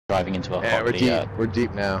driving into a yeah, we're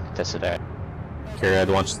deep now. Tested area. Kerry, I'd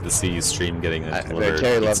want you to see you stream getting a delivered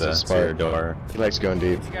Kerry loves pizza his to your door. He likes going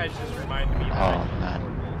deep. You guys just reminded me. Oh man.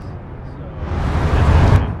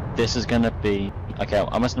 This is gonna be... Okay,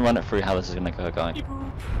 I'm just gonna run it through how this is gonna go, guys.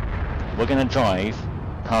 We're gonna drive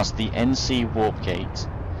past the NC warp gate,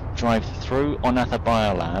 drive through Onatha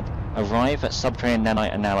Biolab, arrive at subterranean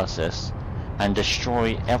nanite analysis, and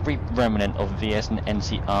destroy every remnant of VS and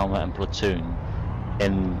NC armor and platoon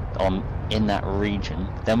in that region.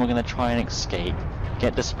 Then we're gonna try and escape,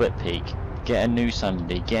 get the split peak, get a new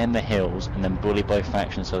Sunday, get in the hills, and then bully both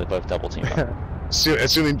factions so they both double team up.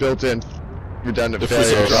 Assuming built-in redundant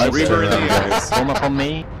failure. Form up on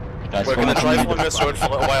me. Guys, we're gonna drive along this road for a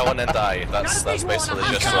little while and then die. That's basically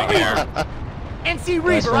just right here. NC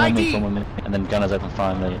Reaver ID! And then gunners open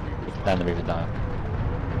fire and down the river die.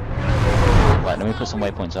 Right, let me put some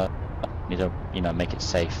waypoints up. Need to, make it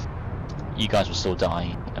safe. You guys will still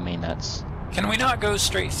die. I mean, that's... Can we not go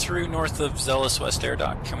straight through north of Zealous West Air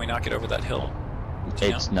Dock? Can we not get over that hill?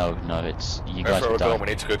 It's... No, it's... You guys will die. We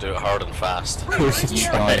need to go do it hard and fast.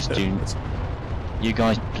 You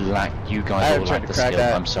guys all lack the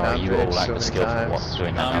skill. I'm sorry, you all lack the skill for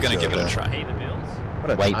doing that. I'm gonna give it a try.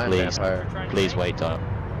 Wait, please. Please wait, don't.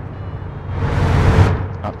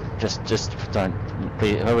 Just don't.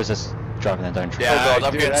 Please, whoever's just driving there, don't try. Yeah, oh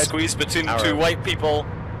god, I'm getting squeezed between two white people.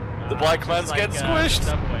 The black man's getting squished.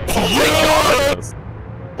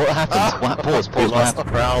 What happened? Pause, what happened?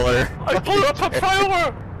 Prowler. I blew up a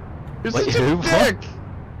prowler! Wait, who? What?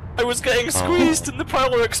 I was getting squeezed and the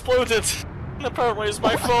prowler exploded. And apparently it's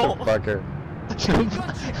my fault. Fucker.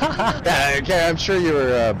 Yeah, okay, I'm sure you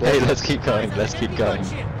were, hey, let's keep going, Lib!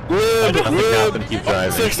 Keep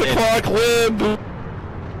driving. 6 o'clock, Lib!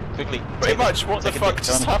 Quickly. Pretty much, what the fuck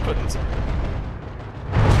just happened?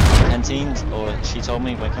 Canteens, or she told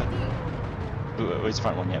me, wake up. Who's the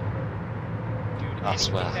front one yet? I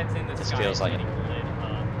swear, this feels like it.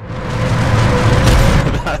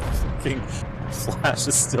 That fucking flash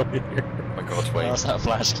is still here. Oh my god, wait. How's that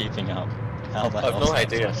flash keeping up? How the I've no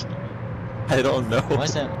idea. I don't know. Why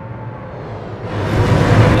is that?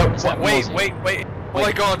 No, wait. Oh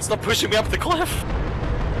my god, stop pushing me up the cliff!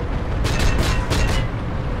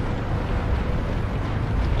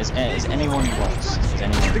 Is anyone lost? I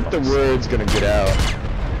think the word's gonna get out.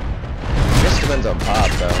 I guess it depends on Pop,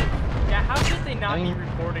 though. Yeah, how could they not be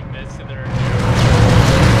recording this in their...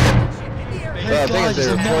 Hey guys, there's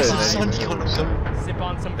a massive Sunday on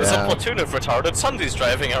them. There's a platoon of retarded Sundays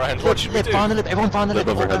driving around. What should we do? Find the lip, everyone find the lip,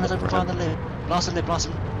 all gunners open, find the lip. Blast the lip.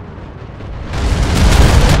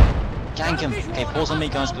 Gank him. Okay, pause on me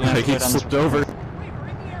guys, we're going to go down this over.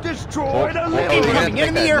 Destroy the lip! Incoming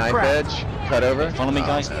enemy aircraft! Cut over. Follow me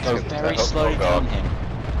guys, go very slowly down him.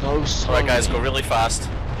 Go slowly. Alright guys, go really fast.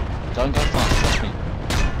 Don't go fast, trust me.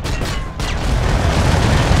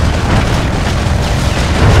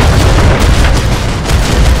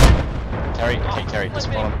 Terry, just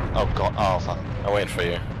follow me. Oh god, oh fuck. I'm waiting for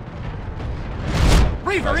you.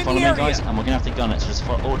 Reaver in follow the me area. guys, and we're gonna have to gun it, so just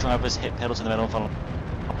follow all drivers, hit pedals in the middle and follow.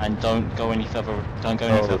 And don't go any further,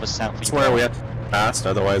 south. That's where we have to fast,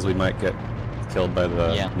 otherwise we might get killed by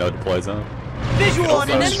the no deploy zone. Visual on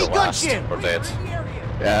an enemy gunship! We're dead.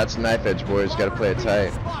 Yeah, that's knife edge, boys. Gotta play it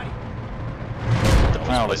tight. The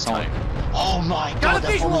Prowler is on. Oh my god, got a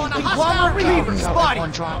visual on a hostile Reaver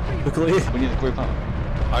spotted! Quickly. We need to group up.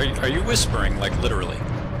 Are you whispering, like literally?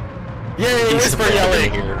 Yay, whisper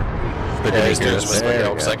yelling! But Yeah, he's doing his whisper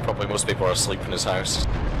yell, because like probably most people are asleep in his house.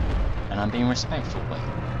 And I'm being respectful, but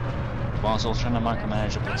whilst also trying to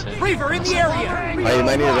micromanage a platoon. Reaver in the area! Oh, you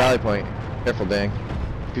might need a rally point. Careful, dang.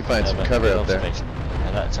 If you find some cover out there.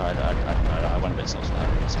 Yeah, that's alright, I went a bit slow, sorry.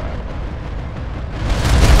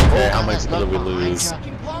 Okay, how much did we lose?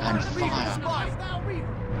 And fire.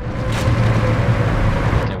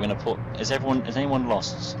 Okay, we're gonna put... Is anyone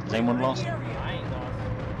lost? Is anyone lost?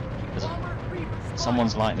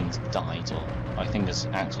 Someone's lightning's died, or I think his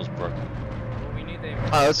axle's broken.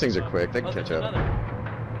 Oh, those things are quick. They can catch up.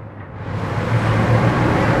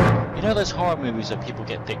 You know those horror movies where people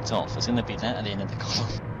get picked off? It's gonna be that at the end of the column.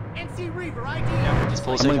 NC Reaver ID! How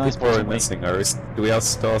many people are missing? Do we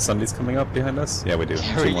still have Sundays coming up behind us? Yeah, we do.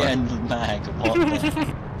 Carry and mag, what the...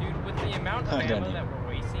 Dude, with the amount of ammo that we're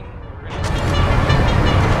wasting,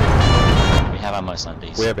 We have ammo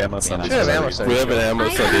Sundays. We have ammo Sundays. We have ammo Sundays. We have an ammo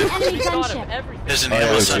Sunday. Enemy gunship. There's an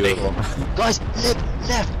ammo Sunday. Guys,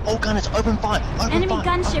 left! All gunners, open fire! Enemy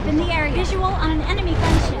gunship in the area. Visual on an enemy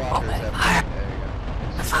gunship.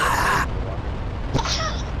 Fire!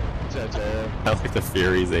 I like the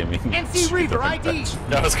Furies aiming. NC Reaver ID.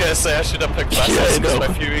 Yeah, I was gonna say I should have picked Vessels because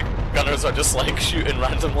my Fury gunners are just like shooting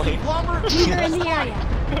randomly. Conglomerate Reaver Reaver in the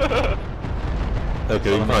area.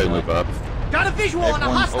 Okay, we can probably move up. Got a visual on a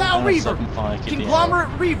hostile Reaver. Conglomerate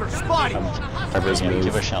Reaver spotted.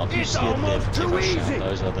 Give a shout. You see a live, give a shout.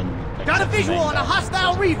 Those are the... Got a visual on a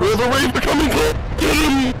hostile Reaver. There's a Reaver coming! Get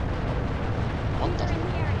him! What the...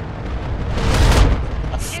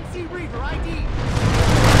 NC Reaver ID.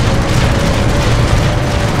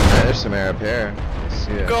 There's some air up here.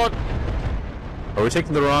 See it. God. Are we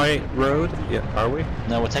taking the right road? Yeah, are we?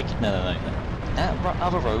 No, we're taking... No. That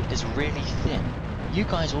other road is really thin. You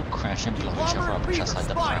guys all crash and blow each other up just like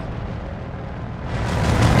the plow.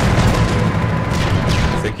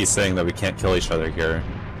 I think he's saying that we can't kill each other here.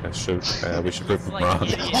 We should prove him wrong.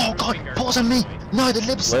 Oh god, pause on me! No, the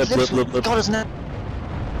libs got us now.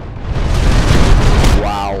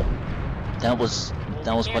 Wow. That was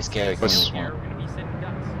quite scary.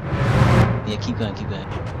 Yeah, keep going.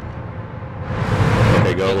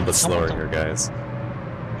 Okay, go a little bit slower here, guys.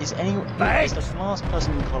 Is the last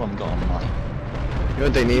person in the column got on mic? You know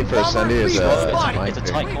what they need for a Sunday is a mic. It's a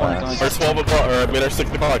tight corner, guys. Or 12 o'clock, or I mean, or 6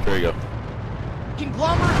 o'clock, there you go.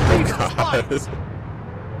 Conglomerate Reaver spotted.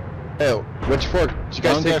 Hey, which fork? Did you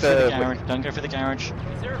guys take the... garage. Don't go for the garage.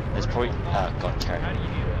 There's probably... God, carry.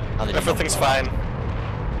 Everything's fine.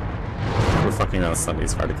 We're fucking around Sunday,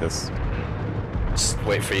 Spartacus. Just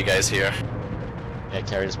wait for you guys here. Yeah,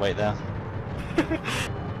 Carrie, just wait there.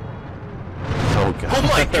 Oh god. Oh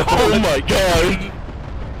my god! Oh my god!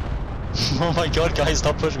 Oh my god, guys,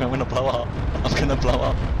 stop pushing me, I'm gonna blow up. I'm gonna blow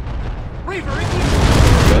up. Reaver in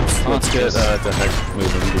the Let's get the heck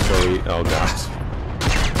moving before we... Oh god.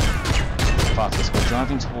 Fuck this, we're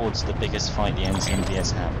driving towards the biggest fight the NC and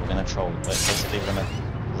VS have. We're gonna troll, but basically we're gonna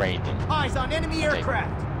raid them. eyes on enemy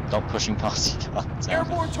aircraft. Stop pushing past each other.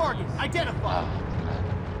 Airborne target identified.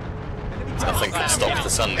 Nothing can stop the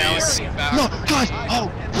Sundays. No, guys!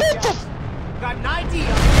 Oh, what the f... Got an ID.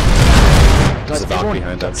 There's a dog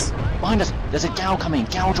behind us. Behind us! There's a gal coming!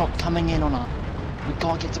 Gal drop coming in on us! We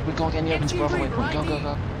gotta get in the open square waypoint. Go.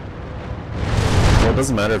 Well, it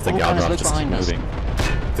doesn't matter if the gal drop, just keep moving.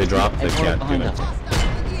 If they drop, they can't do behind it.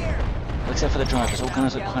 us. Except for the drivers, all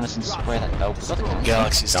gunners look behind us and spray that. Oh, we got the gal.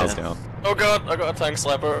 Galaxy's Gal's dead. down. Oh god, I got a tank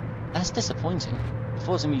slapper. That's disappointing. I thought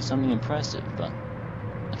it was gonna be something impressive, but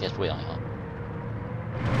I guess we are.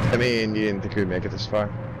 I mean, you didn't think we'd make it this far?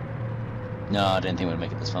 No, I didn't think we'd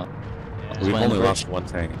make it this far. We've only lost one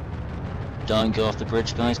tank. Don't go off the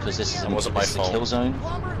bridge, guys, because this is a kill zone.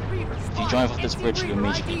 If you drive off this bridge, you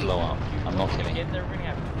immediately blow up. I'm not kidding.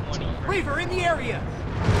 Reaver in the area.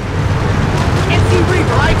 NC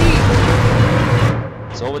Reaver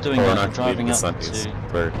ID. So what we're doing We're now, we're not driving the up Sundays. to...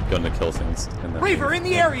 We're gonna kill things. And then Reaver in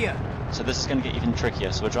the area. So this is going to get even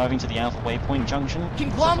trickier. So we're driving to the Alpha Waypoint Junction.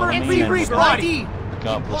 Conglomerate So NC Reaver ID. go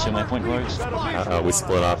up the 2 waypoint roads. Uh-oh, we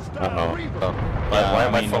split up. Uh-oh. Why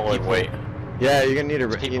am I following? Wait. Yeah, you're gonna need a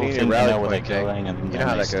People rally think they know where point, they're Jake. going, and You know then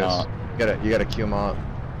how they that goes. start. You gotta queue them up.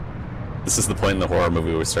 This is the point in the horror movie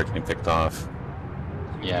where we start getting picked off.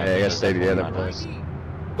 Yeah, Yeah, you gotta stay everyone together, like that. boys.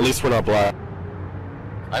 At least we're not black.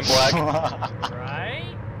 I'm black.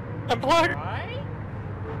 Right? I'm black. Right?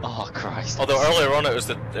 Oh Christ. Although earlier on it was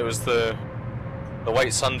the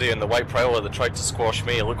White Sunday and the White Prowler that tried to squash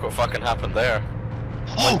me. Look what fucking happened there.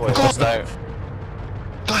 Oh Boy, God! lost out.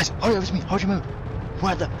 Guys, hurry over to me. Hold your move.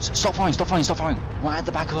 We're at the... Stop firing. We're at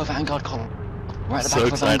the back of a Vanguard column. We're at the back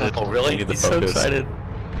of a Vanguard column. Oh really? Need the He's so focus. excited.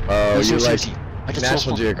 Oh, No, you like seriously, I just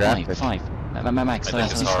National saw Geographic. Five. Max, I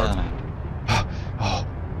think it's hard. Oh,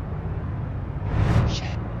 Shit.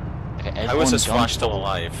 Okay, How is this everyone Flash still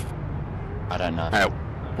alive? I don't know. Alright,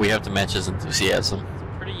 we have to match his enthusiasm.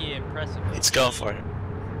 Pretty impressive. Let's go for it.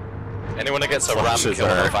 Anyone that gets a ram Flash is kill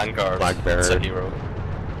on our a Vanguard Black is a Bear. hero.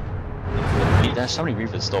 There's so many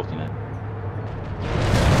Reavers stalking it.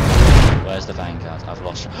 Where's the Vanguard? I've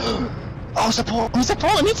lost you. Oh, support! I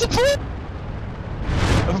need support!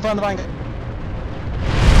 Over front of the Vanguard.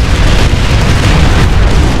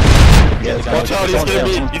 Yeah, Watch out,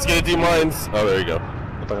 he's gonna do mines. Oh, there you go.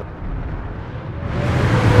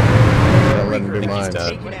 don't let him do mine.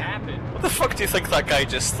 What happened? What the fuck do you think that guy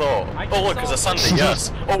just thought? Oh look, it's a Sunday,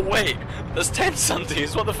 yes. Oh wait, there's 10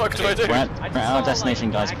 Sundays, what the fuck do I do? We're at our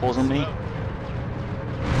destination, guys. Pause on me.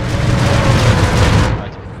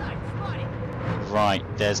 Right,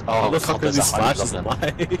 there's... Oh, What the fuck there's are these 100 of flashes them.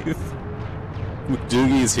 live?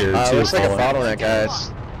 Doogie's here too. Looks like a falling. bottleneck,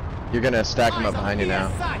 guys. You're gonna stack them up behind you now.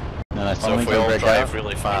 No, So follow me, if we all break drive out.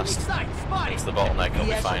 really fast into the bottleneck, it'll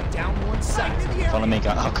be fine. Down one side. follow me,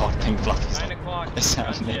 guys. Oh god, pink fluff. It's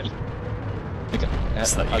not me. Look at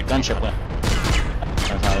Is that you? gunship went.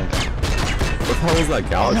 What the hell is that Oh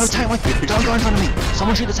galaxy? no, tank one! Don't go in front of me!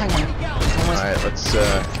 Someone shoot the tank one! Alright, let's,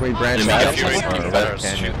 can we branch Enemy out? galaxy Or west. better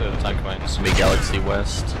Shoot canyon. the tank mines. Enemy galaxy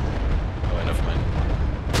west. Oh, wait, never mind.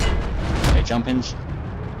 Okay, jump in.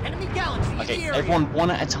 Enemy galaxy in the Okay, area. everyone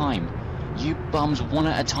one at a time. You bums one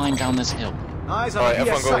at a time down this hill. Eyes on Alright,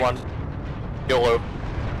 the everyone PS go site. one. YOLO.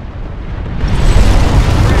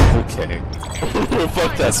 Okay.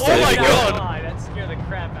 Fuck that Oh my god! That scared the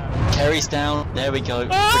crap out of me. Carries down. There we go.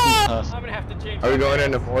 Freaking perfect. I'm gonna have to change. Are we my going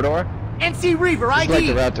pants. into Mordor? NC Reaver It's like the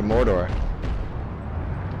ID. route to Mordor.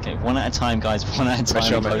 Okay, one at a time, guys. One at a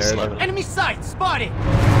Show time. my Go nerd. slowly. Enemy sight spotted.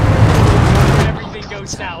 Everything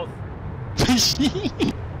goes south. This is.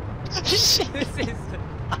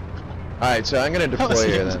 Alright, so I'm gonna That was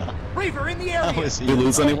deploy here easy. then. Reaver in the That area. was Did we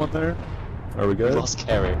lose easy. anyone there? Are we We good? lost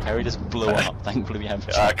Carrie. Carrie just blew up. Thankfully we have.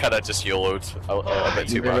 I kinda just YOLO'd a bit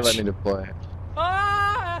You too never much. let me deploy.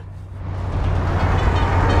 Ah!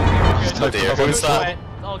 Oh dear, who's that?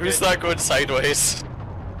 It's all Who's good. that going sideways?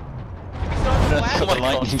 We still have the flash. The my God.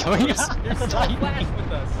 lightning going. There's still a flash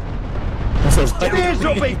with us. Hands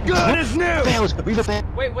will be good as new. Bails. Reaver bail.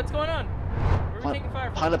 Wait, what's going on? Where are we taking fire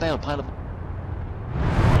from? Pilot bail. Pilot.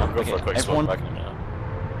 I'll go for a Okay, quick everyone- smoke back in a minute.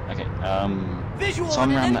 Okay. Visual Son on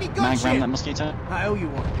an ram enemy that. Mag ram that gunship. mosquito. I owe you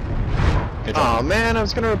one. Good Oh job. man, I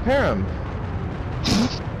was gonna repair him.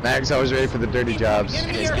 Mag's always ready for the dirty jobs.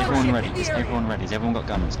 Enemy Is air everyone gunship ready? in the Is area. everyone ready? Is everyone got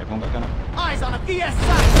guns? Everyone got guns? Eyes on a PS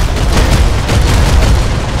site.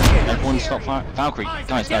 Everyone stop fire. Valkyrie. Eyes on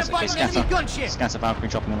Guys, a okay, enemy scatter. gunship. Scatter Valkyrie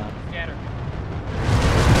dropping them out. Scatter.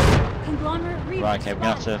 Conglomerate Reaver Right, okay, we're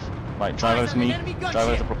gonna have to. Right, drive over to me. Drive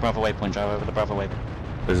over the Bravo waypoint. Drive over the Bravo waypoint.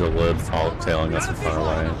 There's a lid tailing us from far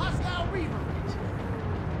away. Hostile Reaver.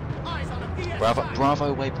 Eyes on a PS Bravo, site.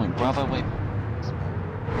 Bravo waypoint. Bravo waypoint.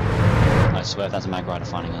 I swear if that's a mag rider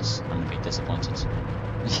finding us, I'm gonna be disappointed.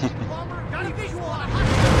 Got a visual on a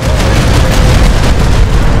hostile.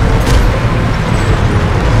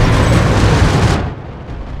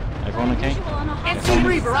 Everyone okay? Visual on a hostile. NC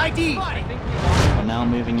Reaver ID. We're now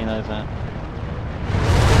moving in over.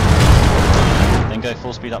 Then go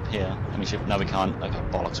full speed up here. And we should. No, we can't. Okay,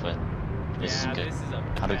 bollocks, we're. This isn't good. This is a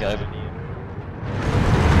How do we get over?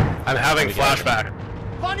 I'm having There we go. flashback.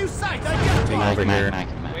 Find new site Being identified. over here. Mag.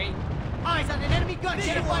 Wait. Eyes on an enemy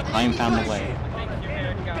gunship. Time found the way. Thank you,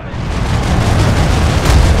 man. Got it.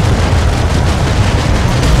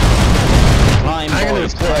 Climb, I'm gonna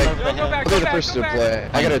boys, deploy. climb over the Go hill. back. I'll be the first to deploy.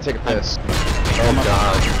 I gotta take a piss. Oh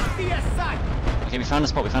god. PS site. Okay, we found a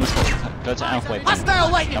spot. We found a spot. Go to Alpha waypoint.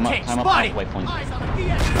 Hostile lightning Come up, tank climb up spotted. Alpha waypoint. Eyes on a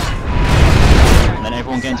PS site. And then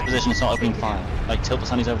everyone get into position and start opening fire. Like tilt the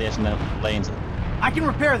sunnies over the edge and they'll lay into them. I can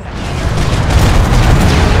repair that.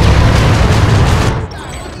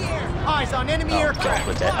 Eyes on enemy Oh god, aircraft.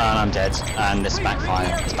 we're dead. And I'm dead. And this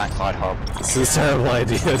backfired. It's backfired horrible. This is a terrible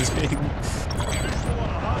idea, dude.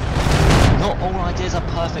 Not all ideas are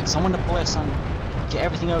perfect. Someone deploy a sun. Get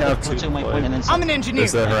everything over Yeah, the platoon deploy. waypoint and then I'm an engineer.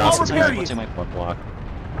 There's a I'll harassment repair tank. you. platoon waypoint. One block.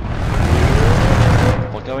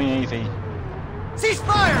 We're going EV. Cease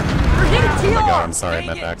fire. Oh Forget my god, TR. I'm sorry, I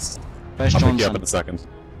meant next. Where's I'll pick you up Johnson? in a second.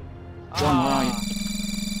 John, where are you?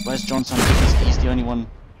 Where's Johnson? He's the only one.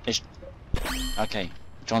 Okay,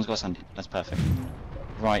 John's got Sandy. That's perfect.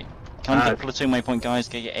 Right, come get platoon waypoint, guys.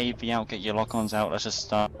 Get your AV out. Get your lock-ons out. Let's just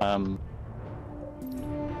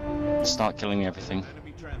start killing everything.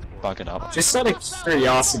 Bug it up. Just out of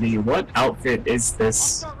curiosity, what outfit is this?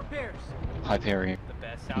 Start repairs. Hyperion. The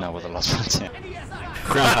best No, we're the outfit. Lost Frontier.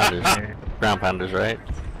 Ground pounders. Ground pounders, right?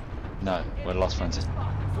 No, we're the Lost Frontier.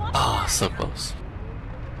 Oh, so close.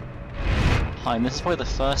 Hi, and this is probably the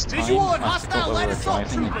first time Visual and I hostile forgot where light we were assault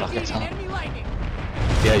driving and trooper bucket engaging up. enemy lightning.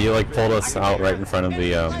 Yeah, you like pulled us out right in front of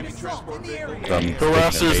the Light assault in the area.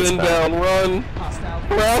 Harassers inbound, run!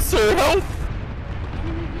 Harasser, help!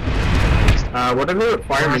 What are the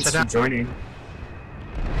requirements for joining?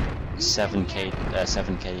 7k,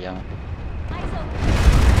 7k, yeah.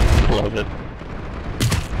 Love it.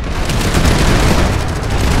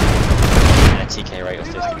 And a TK rate of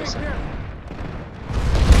 50%.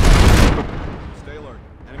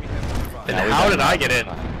 And Now, we how don't did I have get in?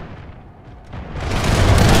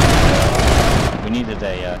 We needed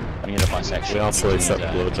a bisection. We also accept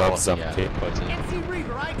needed, blowjobs quality, application. quality. NC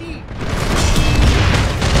Reaver ID.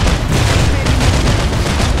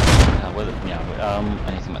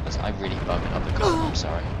 Anything like this. I really bugged up the code. I'm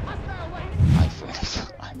sorry.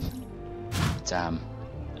 Damn. You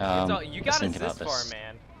let's got us think about this far, this.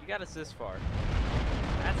 man. You got us this far.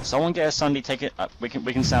 Someone get a Sunday, take it. We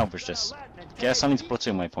can salvage this. Get a Sunday to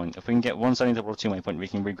platoon waypoint. If we can get one Sunday to platoon waypoint, we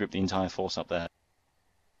can regroup the entire force up there.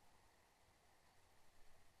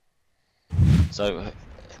 So,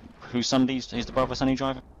 who's the Bravo Sunday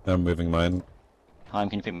driver? I'm moving mine. Heim,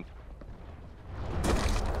 can you pick me?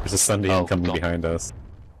 There's a Sunday coming behind us.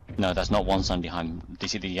 No, that's not one Sunday, Heim. Do you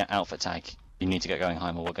see the outfit tag? You need to get going,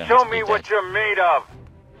 Heim, or we're going Show to me be what dead. you're made of.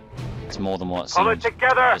 It's more than what it Pull seems. it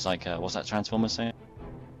together. It's like, what's that Transformer saying?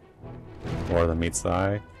 More than meets the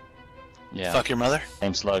eye. Yeah. Fuck your mother.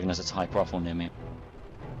 Same slogan as a Thai brothel near me.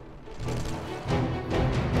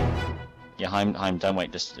 Yeah, Heim, don't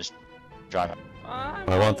wait, just drive.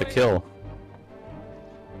 I want the kill.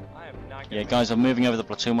 I am not gonna Yeah, guys, I'm moving over the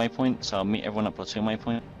platoon waypoint, so I'll meet everyone at platoon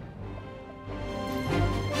waypoint.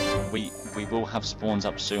 We will have spawns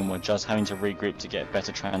up soon, we're just having to regroup to get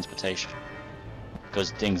better transportation.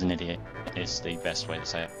 Because Ding's an idiot, is the best way to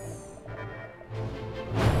say it.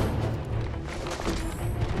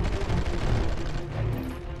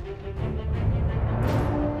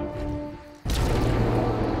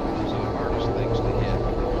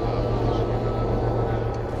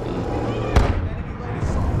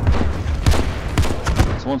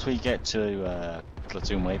 So once we get to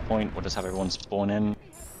platoon waypoint, we'll just have everyone spawn in.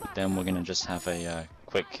 Then we're gonna just have a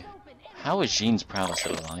quick... How is Jean's Prowler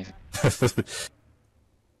still alive?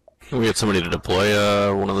 We got somebody to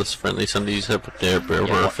deploy one of those friendly Sundays up there.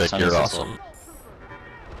 Perfect, you're awesome.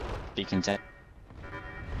 Be content.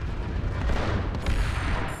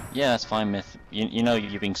 Yeah, that's fine, Myth. You know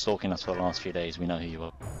you've been stalking us for the last few days. We know who you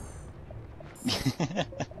are.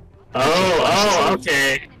 Oh,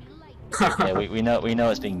 okay. Yeah, we know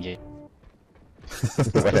it's being you.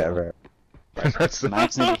 Whatever. That's the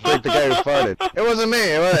Max guy who farted. It wasn't me.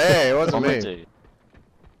 It wasn't me.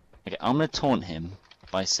 Okay, I'm gonna taunt him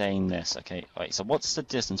by saying this. Okay, wait. So what's the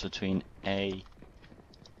distance between a?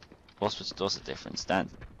 What's the difference? That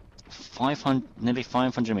 500, nearly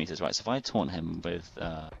 500 meters, right? So if I taunt him with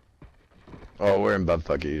Oh, we're in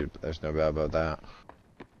bumfucky. There's no doubt about that.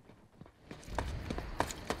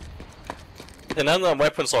 And now that I'm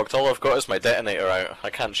weapons locked, all I've got is my detonator out. I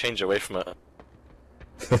can't change away from it.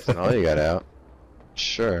 That's all you got out.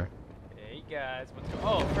 Sure. Hey guys, what's going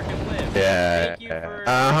on? Oh, frickin' Liv. Yeah. Thank you for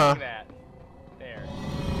Uh-huh. doing that. There.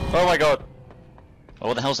 Oh my god. oh,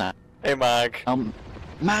 what the hell's that? Hey Mag.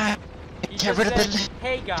 Mag, He get just rid of the said,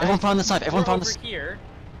 hey guys, everyone find the snipe. Everyone we're find over here.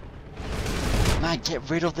 Mag, get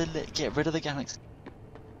rid of the galaxy.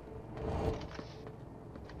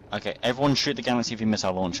 Okay, everyone shoot the galaxy if you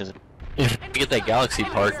missile launches. If you get that galaxy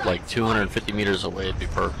parked like 250 meters away, it'd be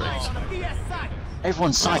perfect.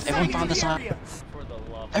 Everyone sight. Everyone find the sight. For the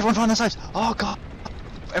love of Everyone find the sight. Oh god.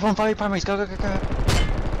 Everyone find your primaries. Go.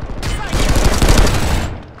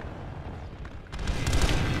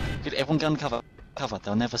 Good. Everyone gun cover.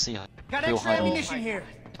 They'll never see her. Got We'll extra hide ammunition here.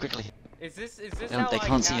 quickly. Is this They how they like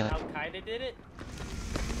can't see her. Al-Qaeda did it?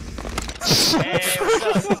 Hey,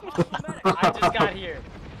 what's up? I just got here.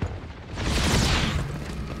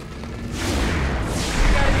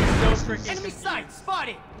 You gotta be so freaking Enemy sight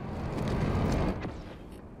spotted.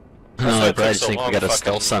 No, I probably just think we got a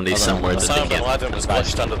stealth Sunday somewhere that they Osama bin can't. Laden was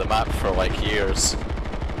glitched under the map for like years.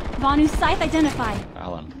 Vanu scythe identified.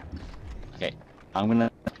 Hold on. Okay. I'm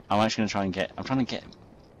actually gonna try and get. I'm trying to get.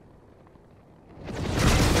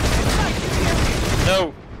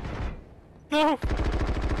 No! No!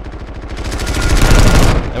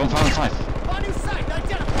 Everyone find the sight. Vanu sight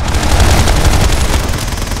identified.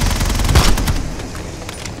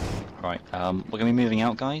 Right. We're gonna be moving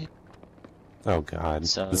out, guys. Oh god.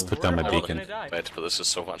 So- Let's put down my We're all beacon. gonna die. But this is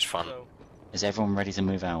so much fun. So, Is everyone ready to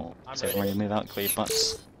move out? Is everyone ready to move out? Clear your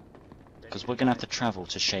butts. Because we're gonna have to travel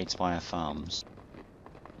to Shadespire Farms.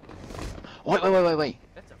 Wait.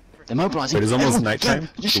 that's a freaking They're mobilizing. Wait, it's almost Everyone, nighttime? go.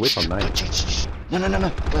 You should wait till night.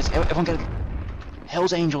 No. Guys, everyone go.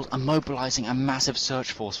 Hell's Angels are mobilizing a massive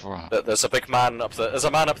search force for us. There's a big man up the. There's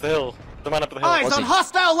a man up the hill. The man up the hill. Eyes What's on he?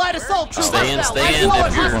 hostile light assault trooper. Stay in, Hostile stay in.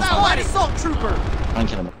 Hostile light assault trooper. Try and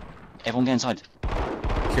kill him. Everyone get inside.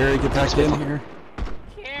 Carrie, get back in here.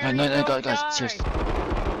 No, guys, seriously.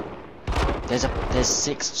 There's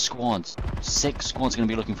 6 squads. 6 squads gonna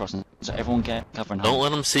be looking for us. So everyone get cover and Don't hide. let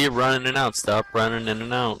them see you running in and out. Stop running in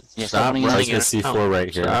and out. Yeah, stop Stop running in and running out. in and out. C4 right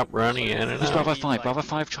here. Stop running in and Who's out. Bravo 5? Bravo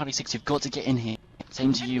 5, Charlie 6, you've got to get in here.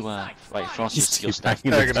 Same to you, right, Frost, Just your keep stuff.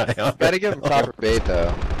 banging the guy on. Gotta give him proper bait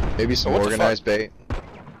though. Maybe some What the organized bait.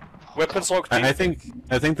 Weapons locked. I think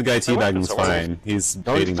the guy teabagging's fine. He's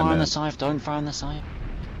Don't baiting fire them on the in. side, don't fire on the side.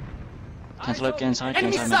 Cantaloupe, get inside,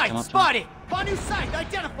 Enemy mate, sight come up to him. spotted. Vanu sight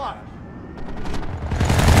identified.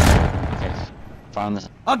 Okay, fire on the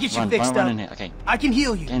side. I'll get you Run, fixed run up. in here, okay. I can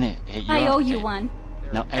heal you. Get in it, hit you I up, owe you okay. one.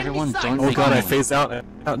 Now everyone sight. don't Oh make god, I noise. phased out.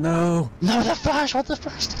 No! No, the flash, what the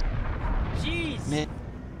flash? Jeez. Mid.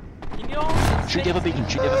 You know, Shoot the other beacon,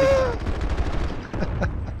 shoot the other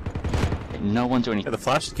beacon. No one do Yeah, anything. the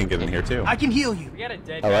flash can get in here too. I can heal you. We got a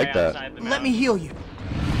dead I guy like that. outside the Let me heal you.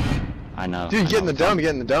 I know. Dude, I get in know. the dome, get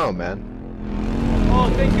in the dome, man. Oh,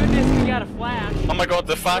 thank goodness we got a flash. Oh my god,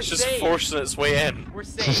 the flash is safe. forcing its way in. We're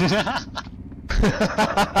safe. I'm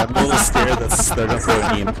a little scared that they're gonna throw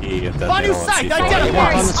an EMP if that Find they your don't sight, see Everyone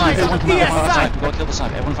identify. on the side, everyone come Yes, on the side. side. We gotta kill the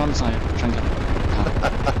side. Everyone from the side. Try and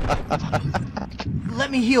kill. Let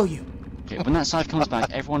me heal you. Okay, when that side comes back,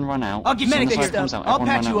 everyone run out. I'll get When the medic side fixed comes up. out, I'll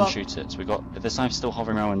everyone patch run you out up. and shoot it. So we got, if the side's still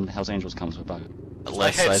hovering around when Hell's Angels comes, we're back. My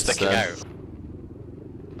Left head's side's sticking dead. out.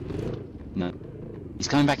 No. He's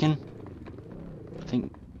coming back in. I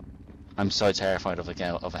think. I'm so terrified of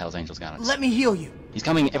of Hell's Angels Galaxy. Let me heal you. He's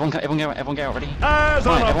coming. Everyone get out. Everyone get out. Ready? Eyes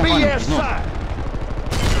on Fine, a everyone fine. BS He's not. side.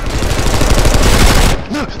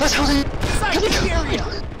 No, that's Hell's Angels. Sight the area.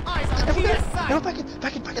 Eyes on the BS No, side. back in.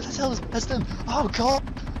 That's them. Oh god.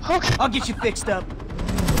 Oh god. I'll get you fixed up.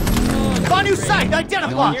 Find new sight, No one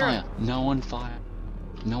identify. fire. No one fire.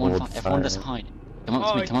 No one Hold fire. Everyone just fire. hide. Come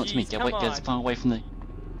up to me. Come up to me. jeez, Get come as on. far away from the.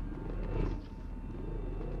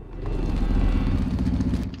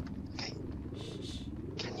 Okay.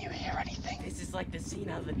 Can you hear anything? This is like the scene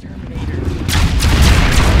out of the Terminator.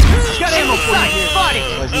 Got ammo for you. Spotty.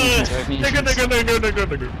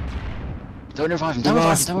 Don't revive him. Don't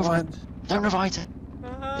revive him. Don't revive him. Don't revive him.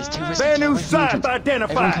 It's too risky. Brand Get new away from the site entrance. Everyone come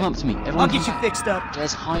identified. up to me. I'll Everyone get you fixed up. get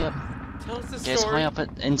as high up. Tell us the Get as story. high up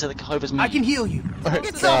into the cove as me. I can heal you.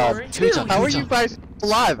 It's God. over. Tutor, How are tutor. you guys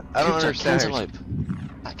alive? I don't Tutor, understand. cantaloupe.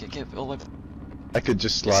 I could get all the way. I could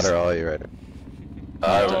just slaughter all you right now.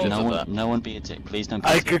 No one be a dick. Please don't be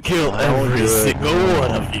a I dick. could kill every single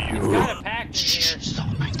one of He's you. got a pack in Shh, here.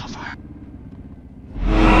 stop, mate, stop fire.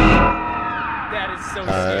 That is so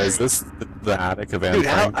Is scary. this the attic of Dude,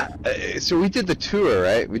 how, Anne? so we did the tour,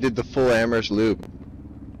 right? We did the full Amherst loop.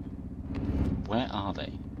 Where are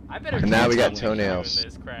they? I better And now we do got something toenails. with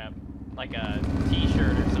this crap. Like a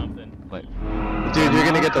t-shirt or something. Wait. Dude, you're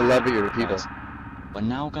gonna get the love of your people. Guys, we're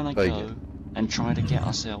now gonna Like- go and try to get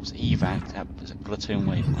ourselves evac at Platoon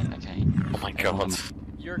Waypoint, okay? Oh my god.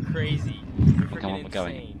 You're crazy. You're Come freaking on, we're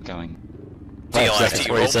going. insane. We're going. 5 DLFT seconds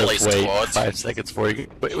before he says roleplay wait. squads. 5 seconds before you.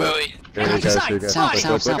 Wait. Here we go, here we go. South, Look,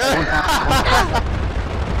 south, look, south. look. Everyone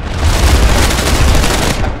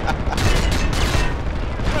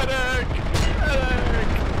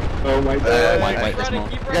Oh my Wait, god. there's more.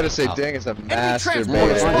 I gotta say, dang, it's a master transport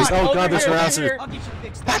base. squad. Oh Over god, there's here, over Rouser. here. I'll get you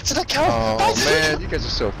fixed up. Back to the cove! Oh man, you guys are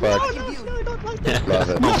so fucked. I can heal you. Love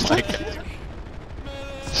it.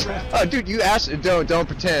 Oh, dude, you asked. Don't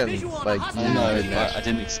pretend like you Oh no, know. I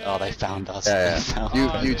didn't. Oh, they found us. Yeah, They found yeah.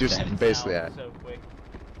 us. You just Dead. basically Now, asked. so quick.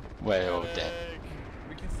 We're all dead.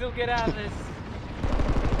 We can still get out of this.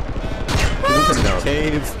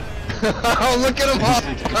 Cave. Oh, look at him all.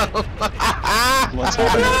 What's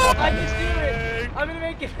happening? I can do it! I'm gonna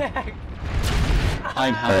make it back!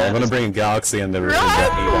 I'm Alright, I'm gonna bring a Galaxy in to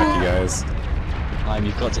evac you guys.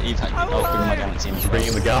 You've got to evac. I'll bring my Galaxy in. Bring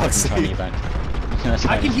in the Galaxy. Try and evac.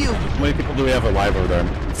 I can heal you. How many people do we have alive over there?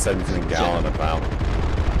 17 gallon about.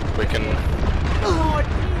 We can.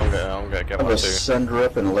 I'm gonna get one too. send her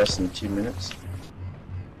up in less than 2 minutes.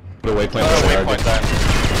 Put a waypoint Oh, there. waypoint there.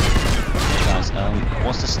 Guys,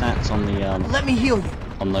 what's the stats on the Let me heal you.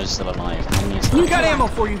 on those still alive? How many are still We got alive? ammo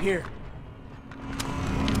for you here.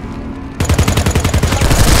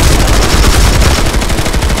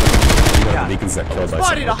 You know, the beacons that killed by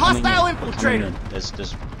Spotted a someone. hostile Coming infiltrator. in. There's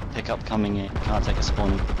pickup coming in. Can't take a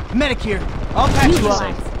spawn. Medic here. I'll patch you Safe.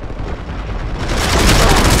 up.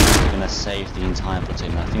 We're gonna save the entire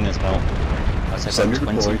platoon. I think there's about, I'd say Send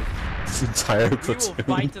about your 20. deploy. Entire We will platoon.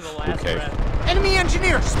 fight to the last Okay. breath. Enemy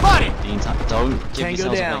engineer spotted. The entire. Don't give Tango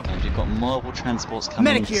yourselves down. away, guys. We've got multiple transports coming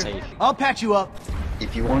Medic in to here. save. I'll patch you up.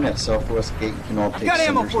 If you want at Southwest Gate, you can all I've take got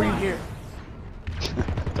ammo Cinder's for you name. here.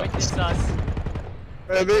 Got It's this. us.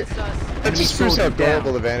 That It's us. just proves how soldier down.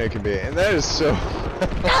 adorable the Vanner can be, and that is so.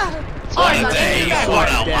 One day, what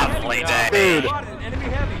a lovely day. Dude. Enemy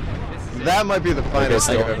heavy. This is That might be the finest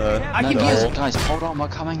Okay, thing so- of the. I can No, heal guys, you. guys, hold on. We're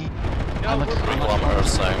coming in. No, I'm a- we're I'm a- Kilometer,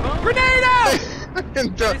 so. Grenade out!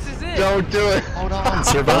 don't, This is it. don't do it. Hold on.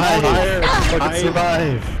 Survive! Fucking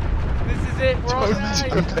survive! This is it. We're all Don't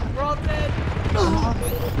dying. do it. We're all dead.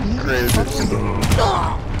 Crazy.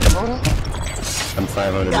 I'm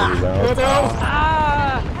 500 meters out.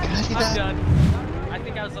 Ah! Nearly I'm there. done. I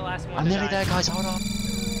think I was the last one I'm to nearly die. there, guys. Hold on.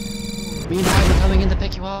 Me and Ryan are coming in to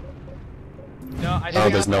pick you up. No, I Oh,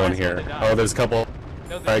 think there's I'm no the one last here. to die. Oh, there's a couple. No,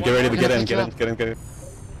 there's Alright, get one ready to more. get in, pick get you in, up. get in, get in.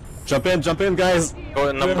 Jump in, guys! Go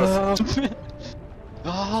in number.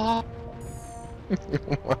 Ah. Oh my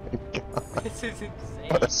god. This is insane.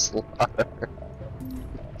 What a slaughter.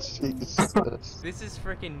 Jesus. This is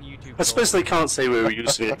freaking YouTube. Especially can't say we were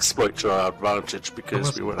using exploit to our advantage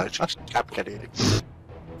because we were actually capitulating.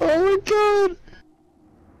 Oh my god!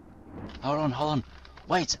 Hold on.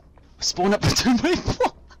 Wait! Spawn up platoon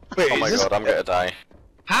waypoint! Wait, Oh my god, I'm gonna die.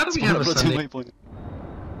 How do we Spawn have up a platoon Sunday? waypoint.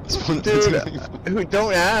 Spawn up Dude, platoon waypoint. who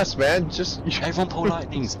don't ask, man? Just Everyone pull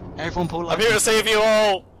lightnings! Everyone pull I'm lightnings! here to save you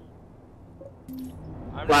all!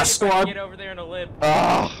 I'm Last ready squad. to get over there in a lib.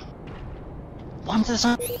 ah. One to the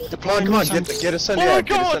sun! Deploy Come on, sun. get a Sunday out.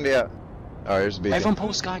 Get a Sunday out. Oh, here's the beacon. Everyone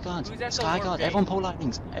pull sky guards! Who's at the Sky warp guard! gate? Everyone pull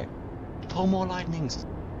lightnings! Pull more lightnings!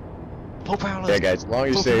 Pull prowlers! Yeah, guys, as long as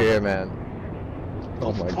you Pull stay prowlers. here, man.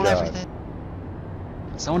 Oh my Pull god. everything!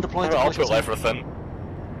 Someone deploy the I'll put everything.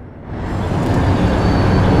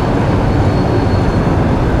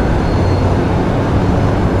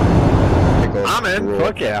 I'm in.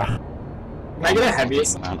 Fuck yeah. Can I get a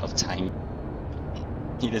heaviest? amount of time.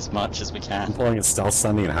 Need as much as we can. I'm pulling a stealth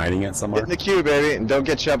Sunday and hiding it Get somewhere. in the queue, baby, and don't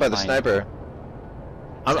get shot by the Fine. sniper.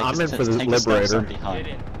 I'm in for the Take a step Liberator. behind.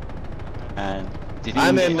 Get in. And did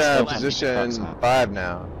I'm you in get position stealth? 5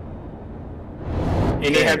 now.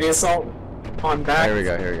 Any heavy assault on back? Here we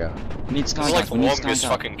go, here we go. We need sky This is like guards, the we need sky longest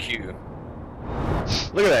guards. fucking queue.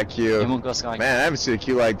 Look at that queue. Everyone go sky Man, I haven't seen a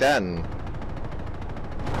queue like that in...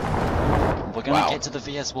 We're gonna Wow. get to the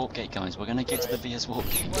VS warp gate, guys. We're gonna get to the VS warp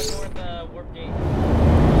gate. One north warp gate.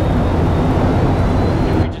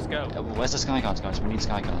 Where we just go? Where's the sky guards, guys? We need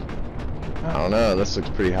sky guard. I don't know, this looks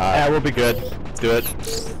pretty hot. Yeah, we'll be good. Let's do it.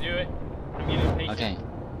 Let's do it. I'm getting impatient. Okay.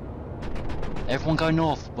 Everyone go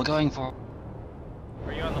north. We're going for.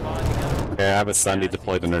 Are you on the bond? Yeah, I have a Sunday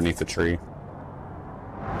deployed underneath the tree.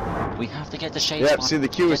 We have to get the shade. Yep, spire. see, the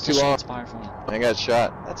queue Get is the too shade long. spire from you. I got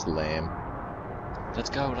shot. That's lame. Let's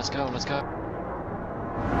go. Let's go. Let's go.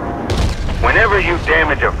 Whenever you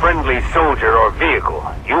damage a friendly soldier or vehicle,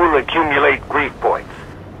 you will accumulate grief points.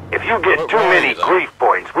 If you get too many grief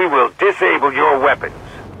points, we will disable your weapons.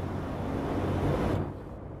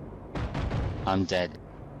 I'm dead.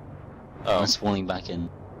 Oh. I'm spawning back in.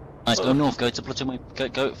 Nice. Go north. Go to platoon.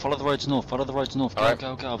 Go. Follow the roads north. Follow the roads north. Go. Alright.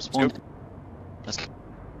 Go. Go. I'm spawning. Let's go.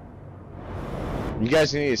 You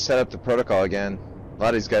guys need to set up the protocol again. A lot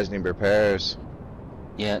of these guys need repairs.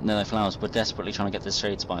 Yeah. No flowers. We're desperately trying to get this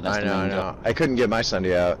shade spire. That's I the know, I main know. goal. I couldn't get my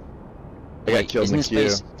Sunday out. I got Wait, killed in the isn't queue.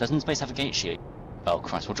 space, doesn't space have a gate shield? Oh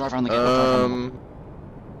Christ! We'll drive around the gate. We'll drive around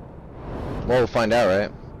the Well, we'll find out,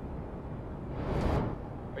 right?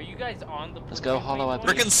 Are you guys on the? Let's go hollow up.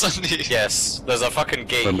 Frickin' Sunday. Yes, there's a fucking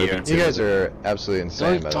gate We're here. moving You guys are absolutely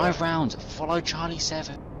insane, Go by the drive way. round. Follow Charlie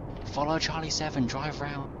 7. Follow Charlie 7. Drive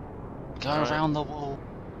round. Go around the wall.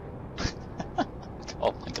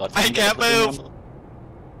 Oh my god. I can't move.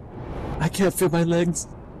 I can't feel my legs.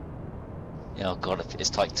 Yeah, oh god,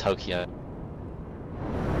 it's like Tokyo.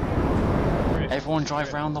 Everyone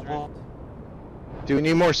drive round the wall. Do we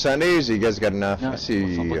need more Sundays? Or you guys got enough? No, I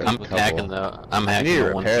see we're a I'm couple. hacking the. I'm You hacking need to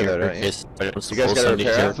the one repair here that, don't in you? case anybody wants to You guys pull gotta Sunday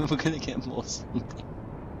repair here. We're gonna get more Sunday.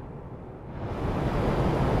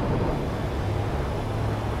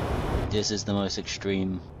 This is the most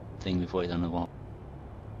extreme thing we've already done in a while.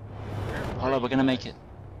 Hello, we're gonna make it.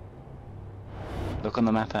 Look on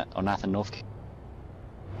the map at Onatha North.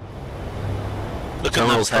 The at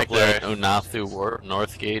terminal's that hacked there at couple Onathu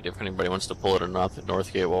Northgate. If anybody wants to pull it at Onathu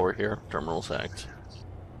Northgate while we're here, terminal's hacked.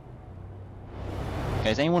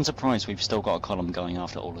 Okay, is anyone surprised we've still got a column going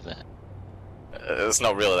after all of it? It's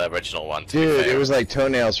not really the original one, to be Dude, fair. it was like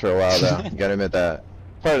toenails for a while, though. You gotta admit that.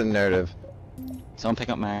 Part of the narrative. Someone pick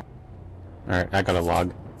up Mary. Alright, I got a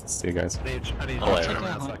log. See you guys. I need Oh, to yeah. turn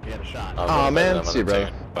around so I can get a shot. Aw, man. See you,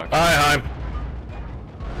 brother. Hi,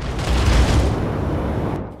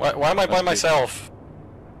 Why am I by myself?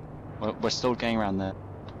 We're still going around there.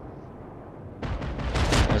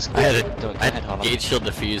 I had a gate shield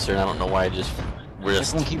diffuser, and I don't know why I just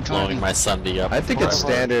risked Everyone keep blowing driving. my Sunday up. I think before it's I-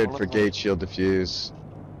 standard for gate shield diffuse.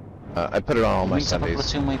 I put it on all my Mix up a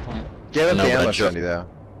Sundays. platoon waypoint. Get up No, the but I ammo drove- Sunday, though.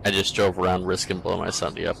 I just drove around risking blowing my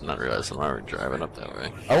Sunday up and not realizing why we're driving up that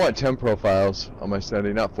way. I want 10 profiles on my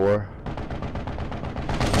Sunday, not 4.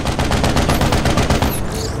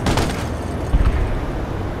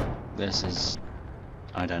 This is...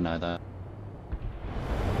 I don't know that.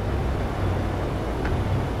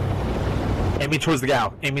 Aiming towards the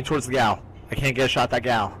gal. Aiming towards the gal. I can't get a shot at that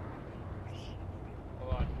gal.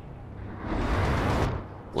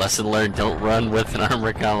 Lesson learned, don't run with an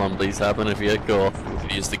armor column, please hop in a vehicle.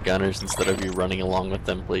 Use the gunners instead of you running along with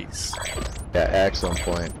them, please. Yeah, excellent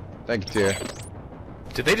point. Thank you, Tier.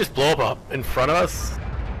 Did they just blow up in front of us?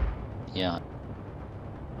 Yeah.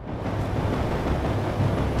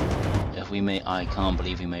 If we made... I can't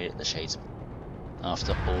believe we made it the Shades.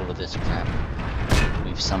 After all of this crap. We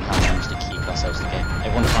we've somehow managed to keep ourselves the game.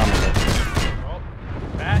 Everyone farm it. Well,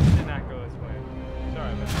 that did not go this way.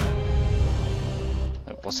 Sorry about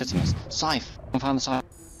that. What's hitting us? Scythe! I found the scythe.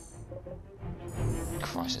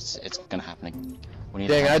 Christ, it's gonna happen. We need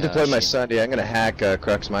Dang, I deployed my ship. Sunday. I'm gonna hack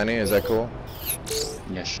Crux Mining. Is that cool?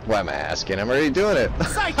 Yes. Why am I asking? I'm already doing it.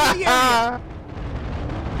 Sight in the area!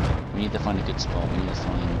 We need to find a good spot. We need to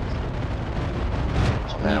find.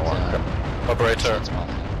 Man, I want Operator.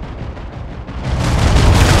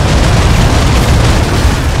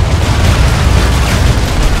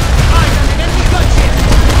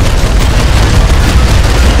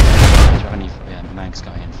 Mags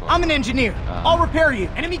guy in for I'm an engineer. I'll repair you.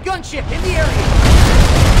 Enemy gunship in the area.